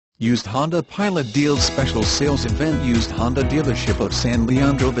Used Honda Pilot Deals Special Sales Event. Used Honda Dealership of San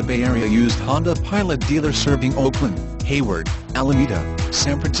Leandro, the Bay Area. Used Honda Pilot Dealer serving Oakland, Hayward, Alameda,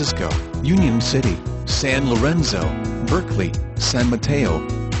 San Francisco, Union City, San Lorenzo, Berkeley, San Mateo,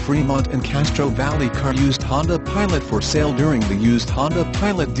 Fremont and Castro Valley. Car. Used Honda Pilot for sale during the Used Honda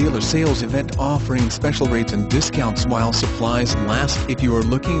Pilot Dealer Sales Event, offering special rates and discounts while supplies last. If you are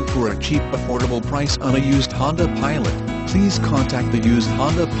looking for a cheap, affordable price on a used Honda Pilot, please contact the Used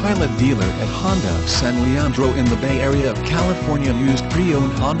Honda Pilot dealer at Honda of San Leandro in the Bay Area of California. Used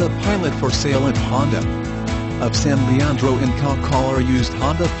pre-owned Honda Pilot for sale at Honda of San Leandro in Call our Used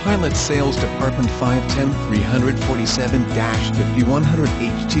Honda Pilot Sales Department 510-347-5100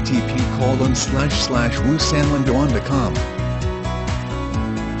 http://woosanleandro.com.